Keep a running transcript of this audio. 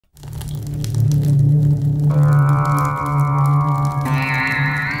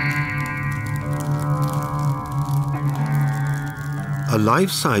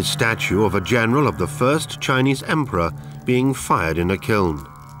life-size statue of a general of the first Chinese emperor being fired in a kiln.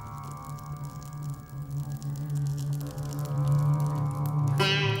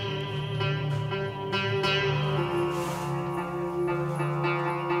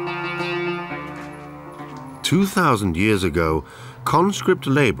 "2,000 years ago, conscript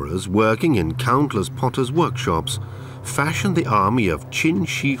laborers working in countless potters' workshops fashioned the army of Qin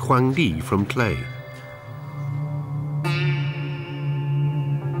Shi Huang from clay.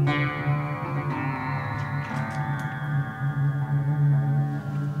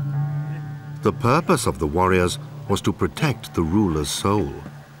 The purpose of the warriors was to protect the ruler's soul.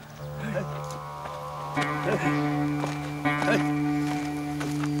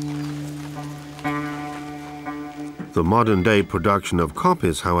 The modern-day production of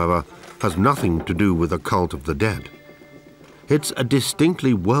copies, however, has nothing to do with the cult of the dead. It's a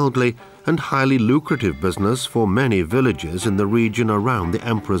distinctly worldly and highly lucrative business for many villages in the region around the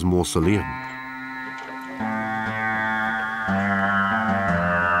emperor's mausoleum.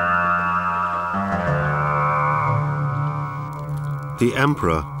 The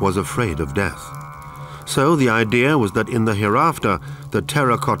emperor was afraid of death. So the idea was that in the hereafter, the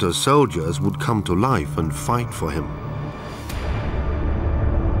terracotta soldiers would come to life and fight for him.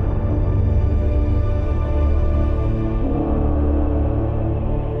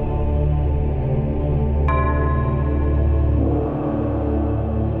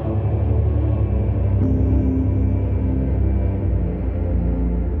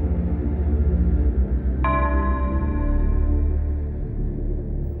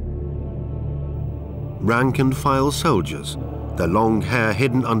 Rank-and-file soldiers, their long hair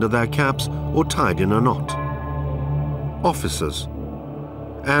hidden under their caps or tied in a knot. Officers,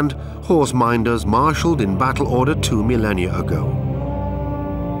 and horse-minders marshaled in battle order 2 millennia ago.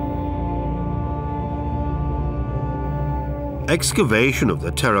 Excavation of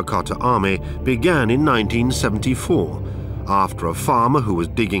the Terracotta Army began in 1974, after a farmer who was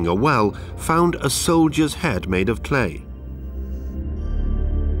digging a well found a soldier's head made of clay.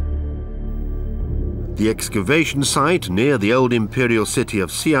 The excavation site near the old imperial city of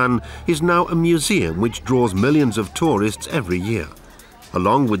Xian is now a museum which draws millions of tourists every year.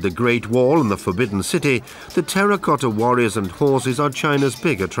 Along with the Great Wall and the Forbidden City, the terracotta warriors and horses are China's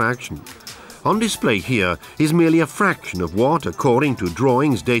big attraction. On display here is merely a fraction of what, according to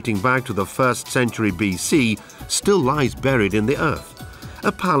drawings dating back to the 1st century BC, still lies buried in the earth.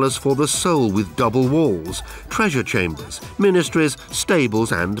 A palace for the soul with double walls, treasure chambers, ministries,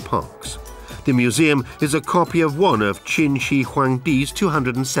 stables and parks. The museum is a copy of one of Qin Shi Huang's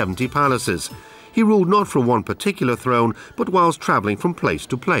 270 palaces. He ruled not from one particular throne, but whilst travelling from place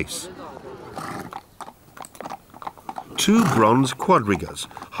to place. 2 bronze quadrigas,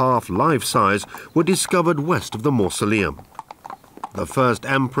 half life-size, were discovered west of the mausoleum. The first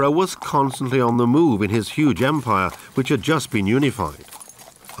emperor was constantly on the move in his huge empire, which had just been unified.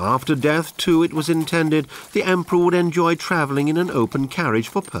 After death, too, it was intended the emperor would enjoy travelling in an open carriage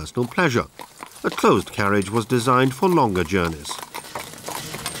for personal pleasure. A closed carriage was designed for longer journeys.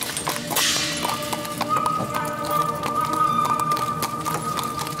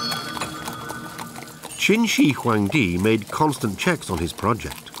 Qin Shi Huang made constant checks on his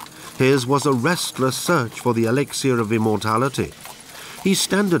project. His was a restless search for the elixir of immortality. He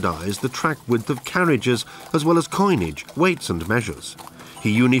standardized the track width of carriages as well as coinage, weights and measures.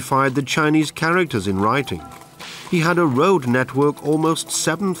 He unified the Chinese characters in writing. He had a road network almost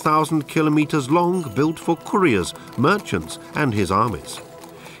 7,000 kilometers long built for couriers, merchants and his armies.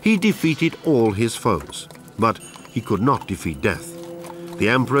 He defeated all his foes, but he could not defeat death. The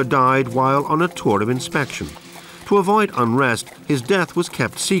emperor died while on a tour of inspection. To avoid unrest, his death was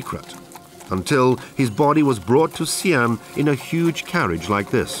kept secret, until his body was brought to Xian in a huge carriage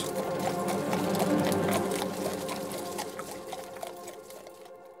like this.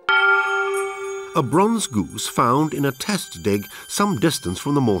 A bronze goose found in a test dig some distance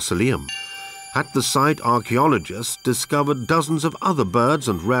from the mausoleum. At the site, archaeologists discovered dozens of other birds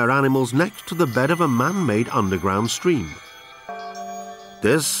and rare animals next to the bed of a man-made underground stream.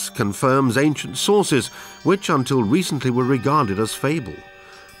 This confirms ancient sources, which until recently were regarded as fable.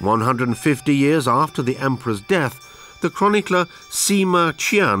 150 years after the emperor's death, the chronicler Sima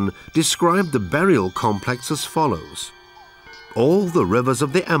Qian described the burial complex as follows. All the rivers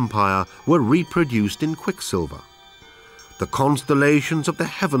of the empire were reproduced in quicksilver. The constellations of the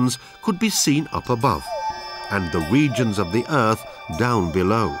heavens could be seen up above, and the regions of the earth down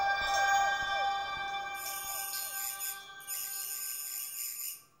below.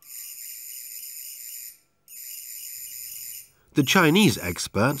 The Chinese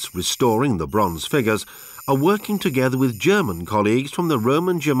experts restoring the bronze figures are working together with German colleagues from the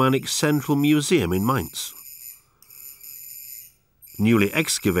Roman Germanic Central Museum in Mainz. Newly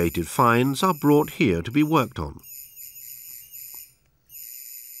excavated finds are brought here to be worked on.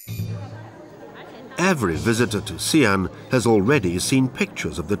 Every visitor to Xian has already seen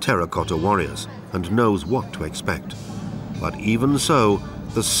pictures of the terracotta warriors and knows what to expect. But even so,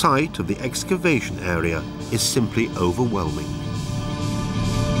 the sight of the excavation area is simply overwhelming.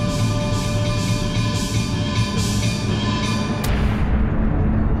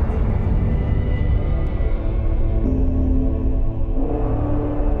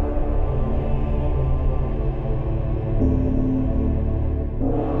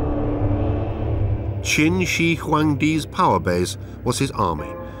 Qin Shi Huang's power base was his army.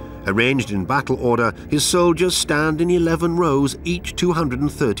 Arranged in battle order, his soldiers stand in 11 rows, each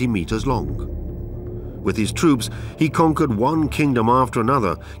 230 meters long. With his troops, he conquered one kingdom after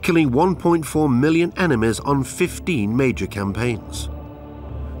another, killing 1.4 million enemies on 15 major campaigns.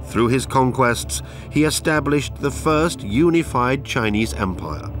 Through his conquests, he established the first unified Chinese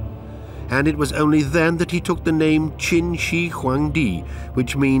empire. And it was only then that he took the name Qin Shi Huang,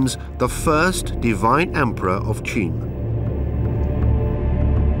 which means the first divine emperor of Qin.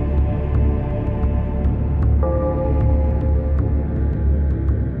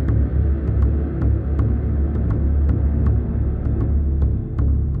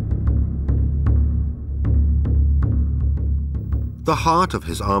 The heart of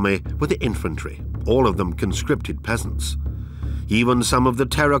his army were the infantry, all of them conscripted peasants. Even some of the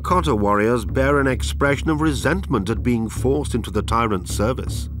terracotta warriors bear an expression of resentment at being forced into the tyrant's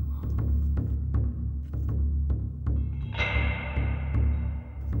service.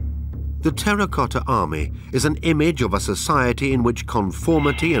 The Terracotta Army is an image of a society in which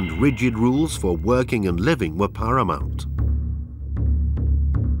conformity and rigid rules for working and living were paramount.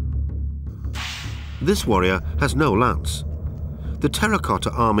 This warrior has no lance. The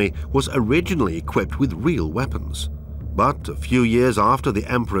Terracotta Army was originally equipped with real weapons. But a few years after the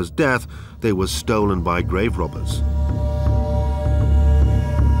emperor's death, they were stolen by grave robbers.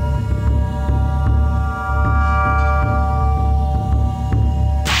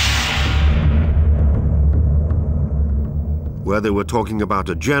 Whether we're talking about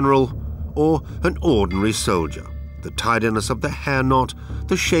a general or an ordinary soldier, the tidiness of the hair knot,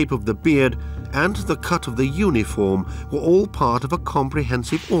 the shape of the beard, and the cut of the uniform were all part of a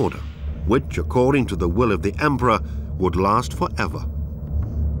comprehensive order, which, according to the will of the emperor, would last forever.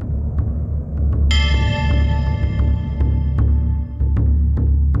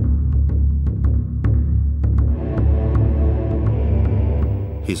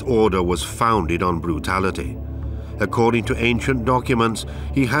 His order was founded on brutality. According to ancient documents,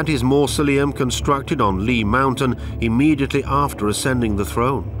 he had his mausoleum constructed on Li Mountain immediately after ascending the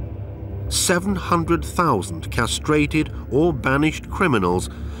throne. 700,000 castrated or banished criminals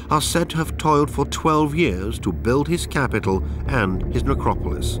are said to have toiled for 12 years to build his capital and his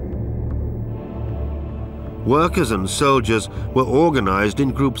necropolis. Workers and soldiers were organized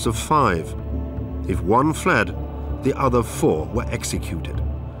in groups of 5. If one fled, the other 4 were executed.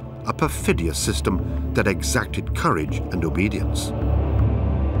 A perfidious system that exacted courage and obedience.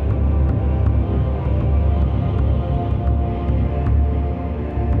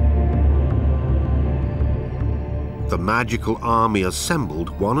 The magical army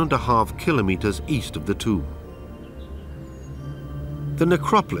assembled 1.5 kilometers east of the tomb. The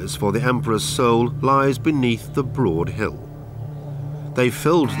necropolis for the emperor's soul lies beneath the broad hill. They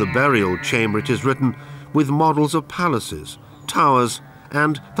filled the burial chamber, it is written, with models of palaces, towers,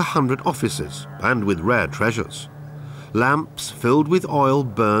 and the 100 offices, and with rare treasures. Lamps filled with oil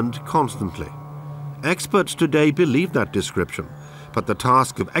burned constantly. Experts today believe that description, but the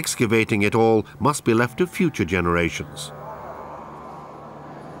task of excavating it all must be left to future generations.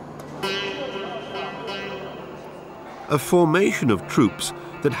 A formation of troops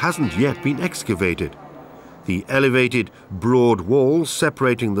that hasn't yet been excavated. The elevated, broad walls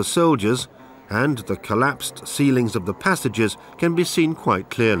separating the soldiers and the collapsed ceilings of the passages can be seen quite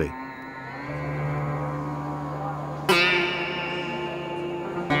clearly.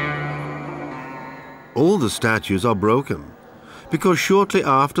 All the statues are broken, because shortly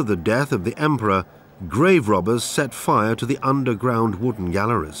after the death of the emperor, grave robbers set fire to the underground wooden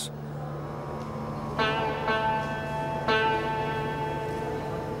galleries.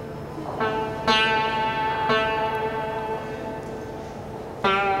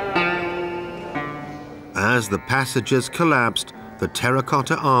 As the passages collapsed, the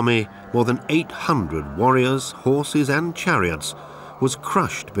Terracotta Army, more than 800 warriors, horses and chariots, was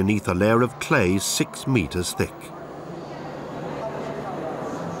crushed beneath a layer of clay 6 meters thick.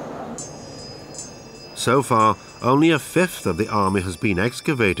 So far, only a fifth of the army has been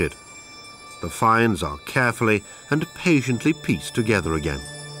excavated. The finds are carefully and patiently pieced together again.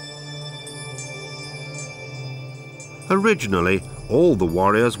 Originally, all the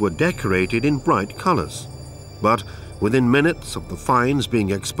warriors were decorated in bright colors, but within minutes of the finds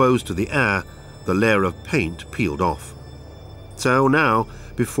being exposed to the air, the layer of paint peeled off. So now,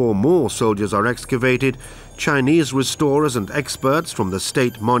 before more soldiers are excavated, Chinese restorers and experts from the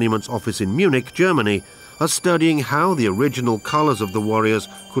State Monuments Office in Munich, Germany, are studying how the original colors of the warriors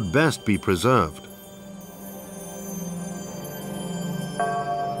could best be preserved.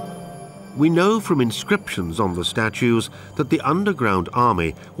 We know from inscriptions on the statues that the underground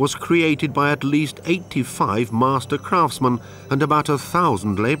army was created by at least 85 master craftsmen and about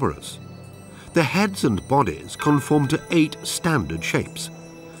 1,000 laborers. The heads and bodies conform to 8 standard shapes,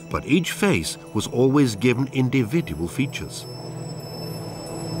 but each face was always given individual features.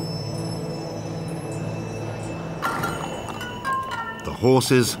 The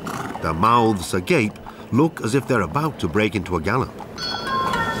horses, their mouths agape, look as if they're about to break into a gallop.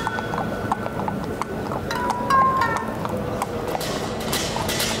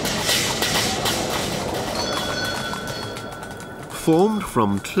 Formed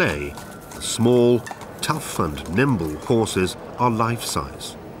from clay, the small, tough and nimble horses are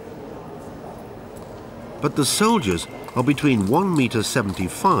life-size. But the soldiers are between 1.75 meters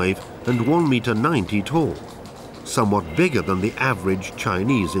and 1.90 meters tall, somewhat bigger than the average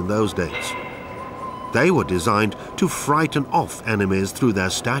Chinese in those days. They were designed to frighten off enemies through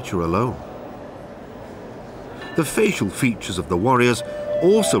their stature alone. The facial features of the warriors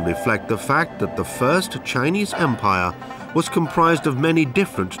also reflect the fact that the first Chinese empire was comprised of many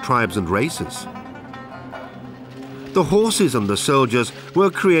different tribes and races. The horses and the soldiers were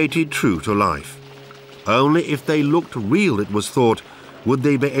created true to life. Only if they looked real, it was thought, would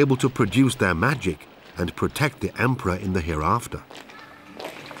they be able to produce their magic and protect the emperor in the hereafter.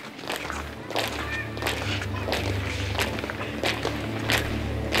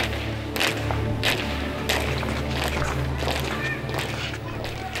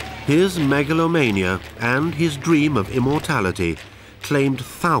 His megalomania and his dream of immortality claimed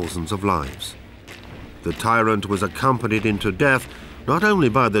thousands of lives. The tyrant was accompanied into death not only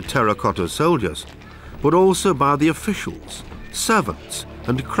by the terracotta soldiers, but also by the officials, servants,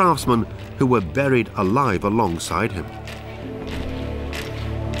 and craftsmen who were buried alive alongside him.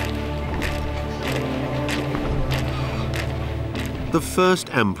 The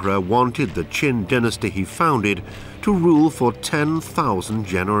first emperor wanted the Qin dynasty he founded to rule for 10,000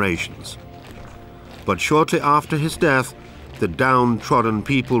 generations. But shortly after his death, the downtrodden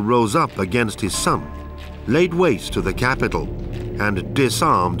people rose up against his son, laid waste to the capital, and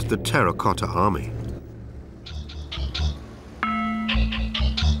disarmed the Terracotta Army.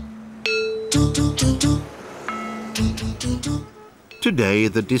 Today,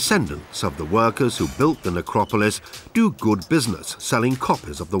 the descendants of the workers who built the necropolis do good business selling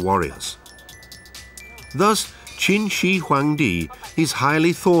copies of the warriors. Thus, Qin Shi Huang is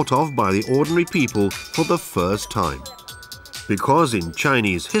highly thought of by the ordinary people for the first time, because in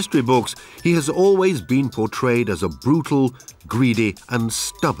Chinese history books he has always been portrayed as a brutal, greedy and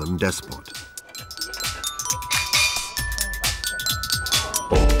stubborn despot.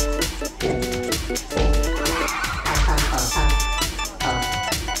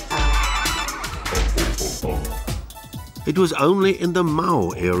 It was only in the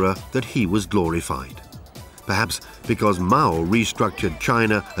Mao era that he was glorified. Perhaps because Mao restructured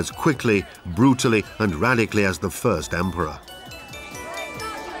China as quickly, brutally, and radically as the first emperor.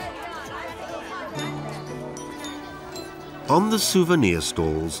 On the souvenir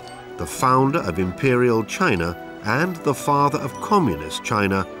stalls, the founder of Imperial China and the father of Communist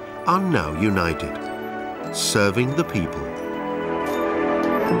China are now united, serving the people.